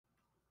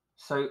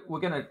So we're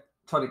going to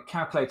try to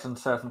calculate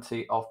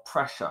uncertainty of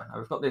pressure. Now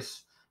we've got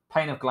this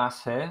pane of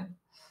glass here,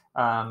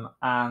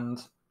 and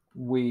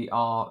we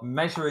are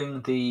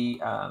measuring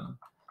the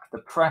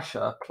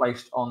pressure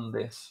placed on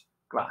this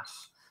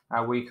glass.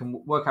 Now we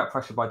can work out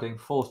pressure by doing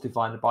force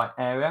divided by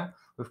area.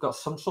 We've got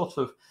some sort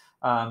of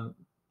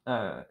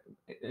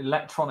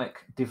electronic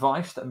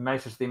device that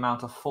measures the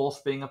amount of force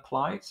being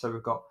applied. So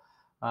we've got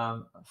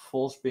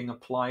force being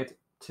applied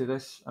to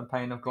this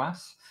pane of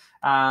glass,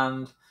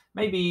 and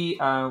maybe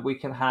we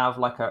can have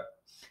like a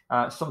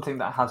something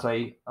that has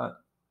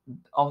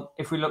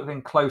if we look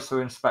in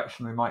closer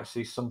inspection, we might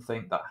see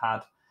something that had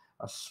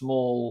a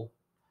small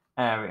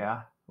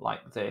area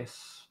like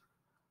this.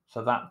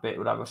 So that bit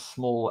would have a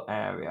small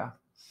area,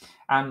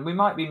 and we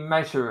might be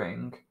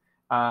measuring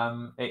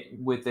it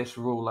with this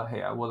ruler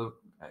here,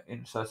 in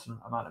a certain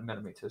amount of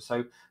millimeters.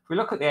 So if we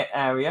look at the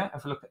area,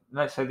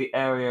 let's say the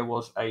area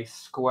was a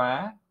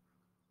square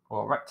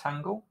or a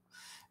rectangle,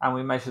 and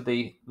we measure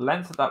the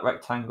length of that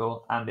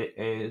rectangle, and it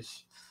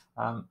is,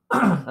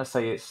 let's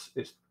say it's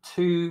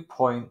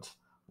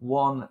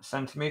 2.1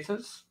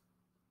 centimeters,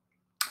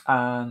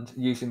 and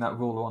using that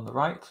ruler on the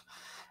right,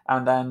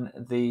 and then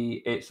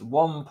it's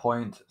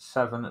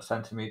 1.7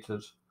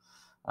 centimeters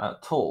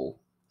tall.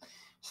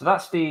 So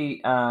that's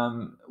we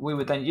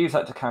would then use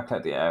that to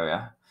calculate the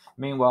area.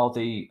 Meanwhile,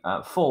 the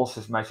force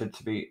is measured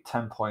to be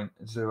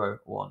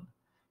 10.01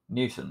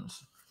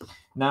 newtons.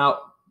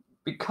 Now,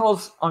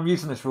 because I'm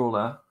using this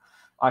ruler,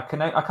 I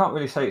can't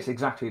really say it's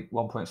exactly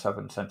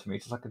 1.7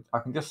 centimeters. I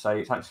can just say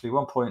it's actually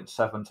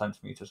 1.7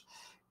 centimeters,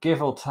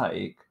 give or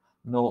take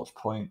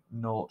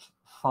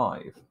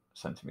 0.05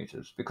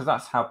 centimeters, because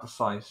that's how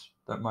precise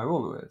that my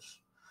ruler is.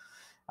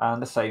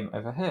 And the same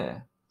over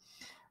here.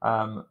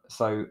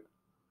 So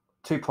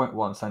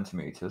 2.1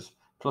 centimeters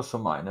plus or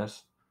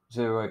minus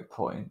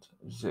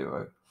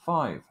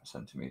 0.05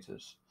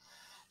 centimeters.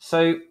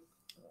 So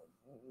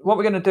what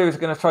we're going to do is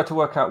we're going to try to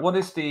work out what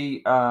is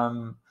the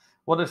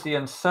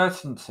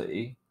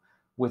uncertainty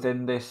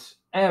within this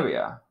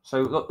area.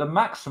 So look, the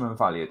maximum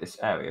value of this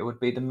area would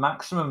be the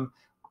maximum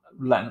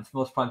length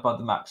multiplied by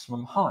the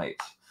maximum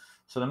height.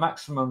 So the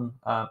maximum,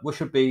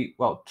 which would be,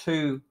 well,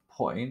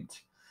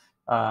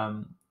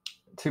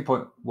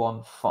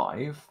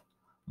 2.15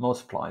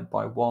 multiplied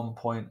by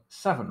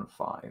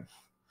 1.75.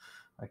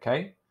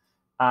 Okay,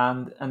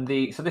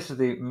 so this is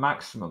the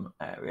maximum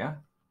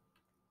area,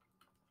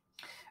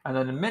 and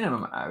then the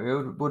minimum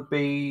area would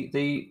be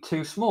the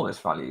two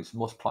smallest values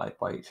multiplied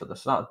by each other.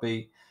 So that would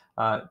be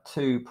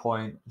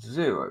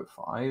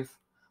 2.05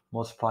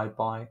 multiplied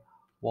by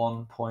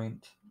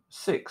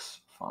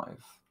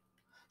 1.65.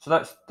 So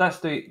that's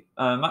the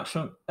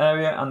maximum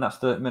area, and that's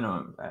the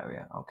minimum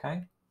area.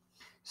 Okay,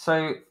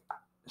 so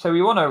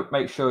we want to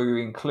make sure you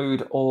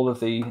include all of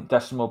the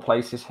decimal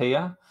places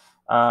here,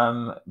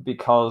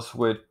 because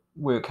we're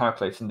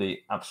calculating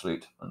the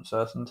absolute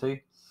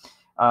uncertainty.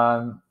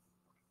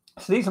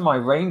 So these are my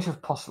range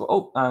of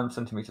possible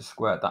centimeters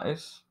squared. That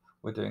is,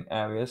 we're doing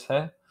areas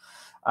here.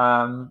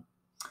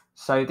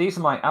 So these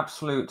are my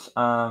absolute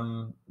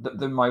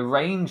my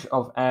range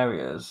of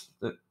areas.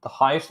 The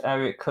highest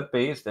area it could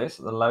be is this.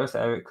 The lowest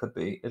area it could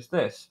be is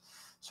this.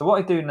 So what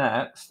I do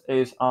next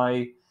is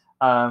I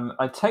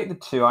take the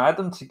two, I add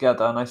them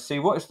together, and I see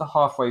what is the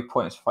halfway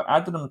point. So if I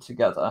added them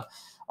together,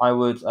 I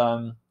would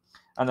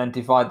and then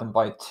divide them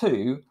by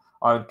 2,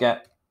 I would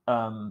get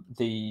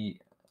the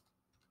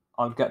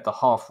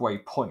halfway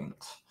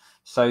point.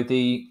 So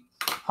the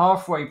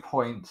halfway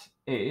point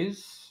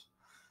is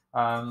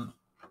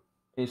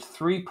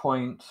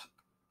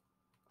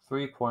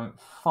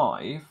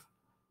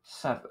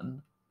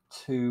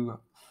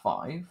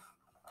 3.5725.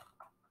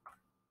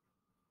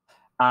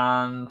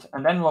 And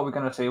then what we're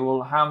going to see,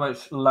 well, how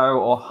much lower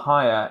or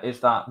higher is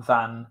that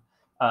than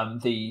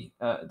these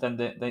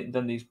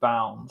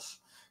bounds?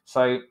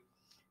 So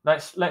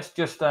let's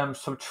just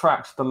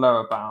subtract the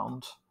lower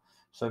bound.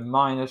 So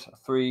minus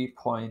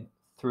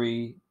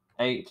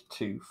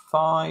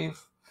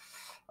 3.3825.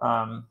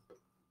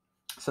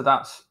 So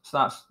that's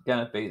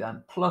going to be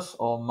then plus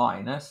or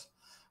minus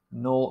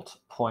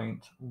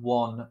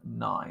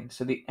 0.19.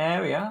 So the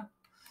area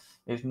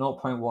is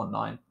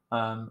 0.19.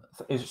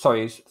 Is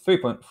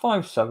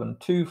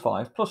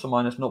 3.5725 plus or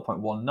minus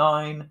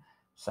 0.19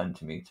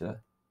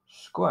 centimeter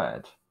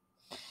squared.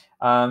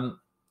 Now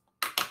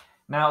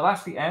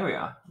that's the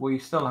area. We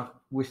still have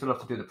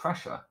to do the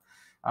pressure,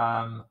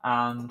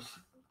 and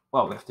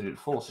well, we have to do the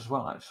force as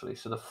well, actually.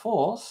 So the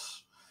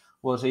force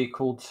was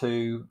equal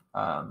to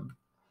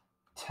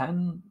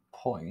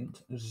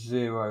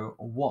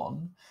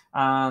 10.01,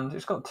 and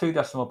it's got 2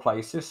 decimal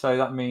places, so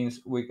that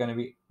means we're going to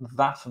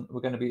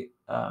be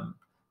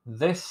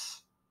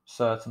this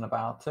certain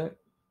about it,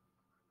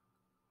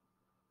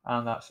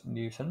 and that's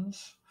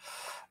newtons.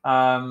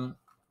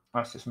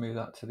 Let's just move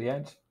that to the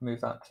edge,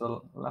 move that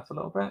to the left a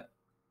little bit.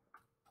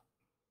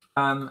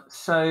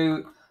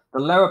 So the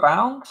lower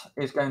bound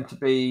is going to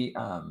be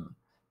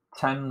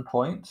 10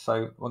 points,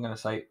 so we're going to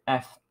say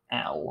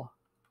FL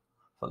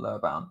for lower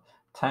bound,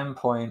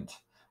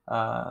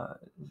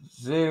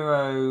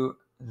 10.001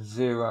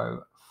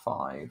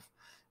 10.05,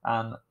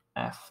 and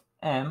F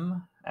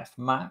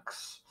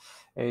max,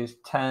 is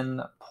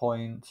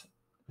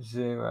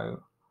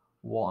 10.015.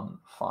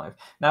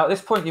 Now, at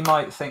this point, you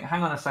might think,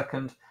 hang on a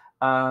second,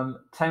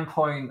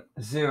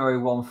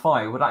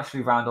 10.015 would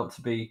actually round up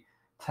to be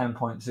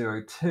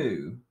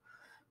 10.02.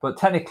 But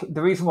technically,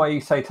 the reason why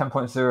you say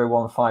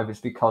 10.015 is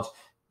because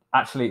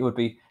actually it would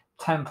be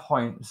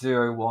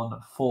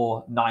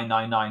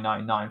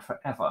 10.014999999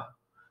 forever.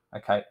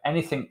 Okay,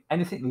 anything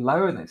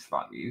lower than this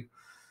value,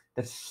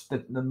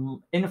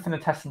 the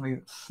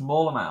infinitesimally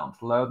small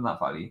amount lower than that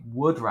value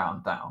would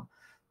round down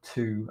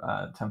to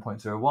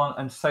 10.01,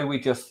 and so we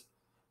just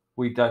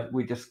do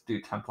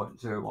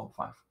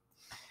 10.015.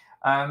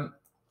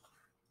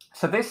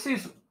 So this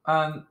is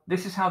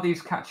how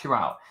these catch you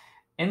out.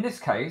 In this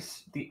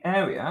case, the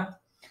area,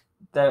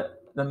 the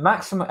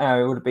maximum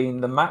area would have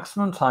been the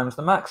maximum times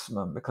the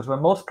maximum, because we're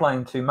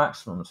multiplying two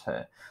maximums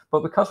here.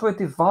 But because we're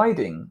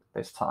dividing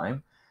this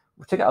time,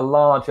 to get a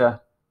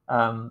larger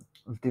value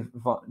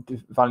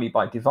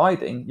by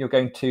dividing, you're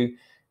going to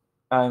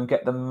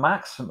get the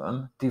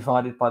maximum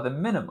divided by the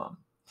minimum.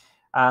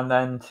 And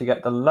then to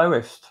get the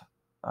lowest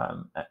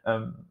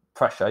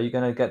pressure, you're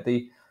going to get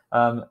the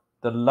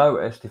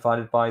lowest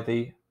divided by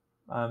the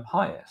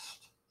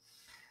highest.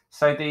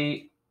 So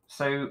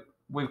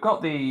we've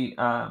got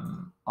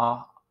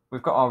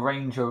our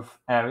range of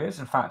areas.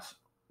 In fact,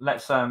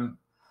 let's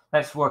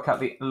work out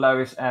the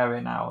lowest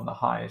area now and the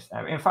highest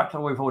area. In fact,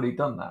 we've already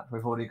done that.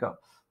 We've already got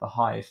the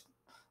highest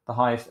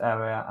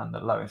area and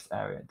the lowest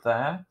area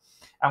there,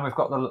 and we've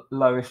got the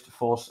lowest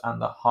force and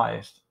the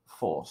highest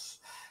force.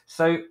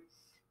 So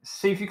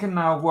see if you can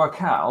now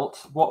work out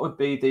what would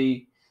be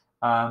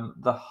the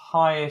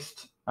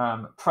highest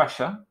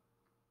pressure.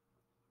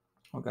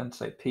 We're going to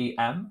say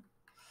PM,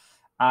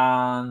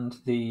 and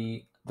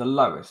the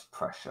lowest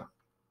pressure.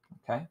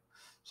 Okay,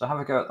 so have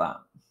a go at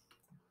that.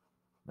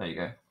 There you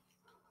go.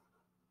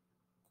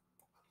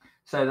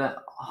 So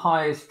the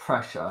highest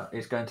pressure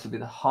is going to be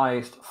the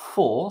highest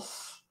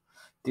force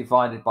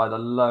divided by the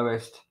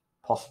lowest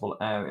possible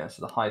area.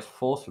 So the highest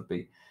force would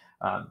be,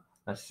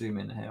 let's zoom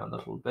in here a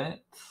little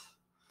bit.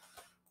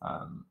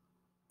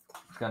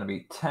 It's going to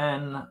be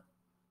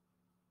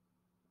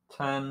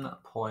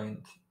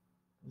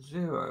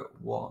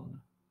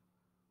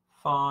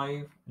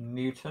 10.015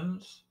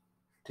 newtons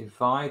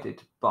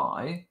divided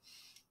by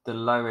the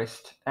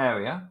lowest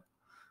area,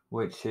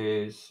 which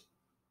is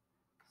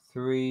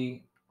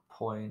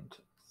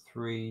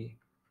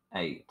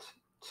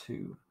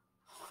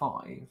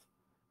 3.3825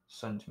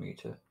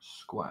 centimeter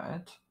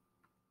squared,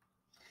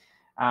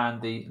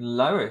 and the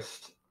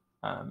lowest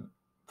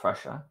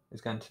pressure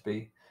is going to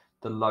be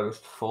the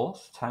lowest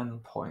force,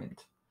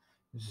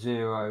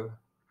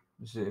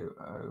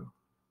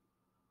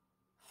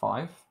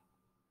 10.005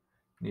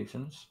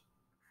 newtons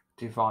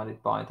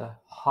divided by the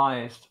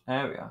highest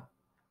area,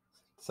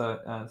 so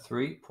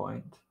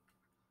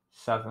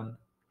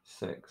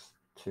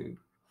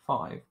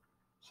 3.7625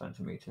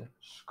 centimeter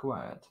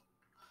squared.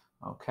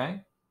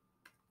 Okay,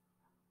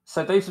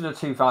 so these are the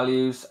two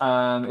values.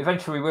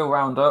 Eventually we will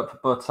round up,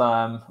 but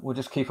we'll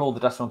just keep all the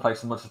decimal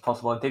places as much as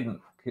possible. I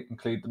didn't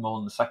include them all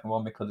in the second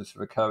one because it's a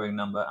recurring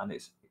number and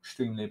it's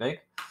extremely big.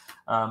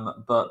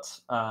 But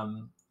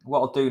what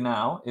I'll do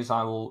now is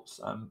I will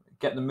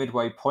get the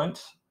midway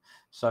point.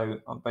 So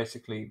I'll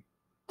basically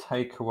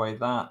take away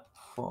that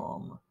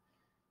from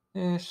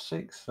this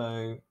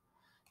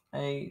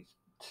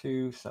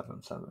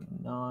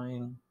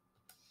 6082779,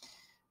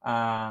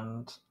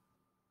 and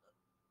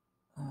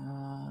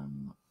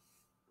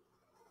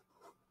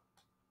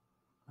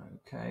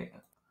okay.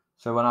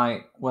 So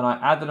when I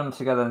added them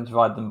together and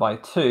divided them by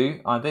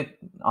 2, I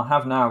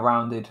have now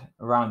rounded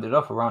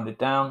up or rounded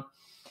down,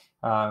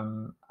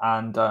 and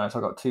so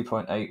I got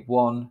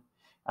 2.81.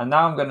 And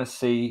now I'm going to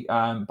see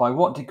by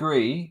what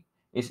degree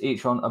is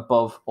each one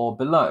above or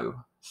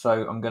below.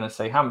 So I'm going to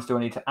say, how much do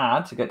I need to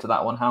add to get to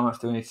that one? How much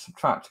do I need to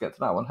subtract to get to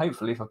that one?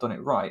 Hopefully, if I've done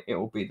it right, it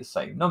will be the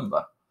same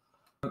number.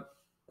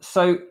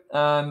 So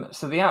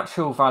the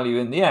actual value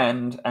in the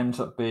end ends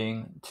up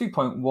being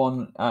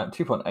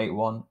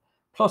 2.81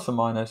 plus or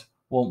minus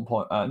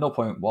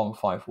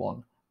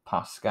 0.151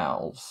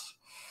 pascals.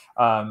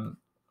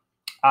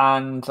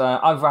 And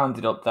I've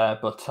rounded up there,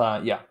 but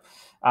yeah.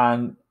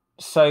 And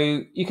so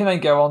you can then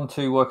go on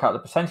to work out the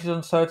percentage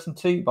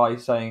uncertainty by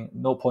saying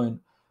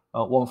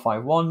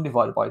 0.151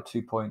 divided by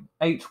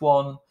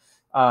 2.81,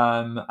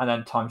 and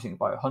then timesing it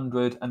by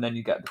 100, and then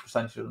you get the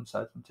percentage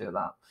uncertainty of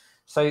that.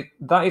 So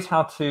that is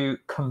how to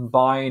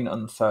combine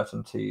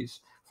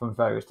uncertainties from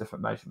various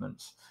different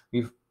measurements.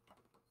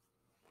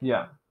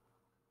 Yeah.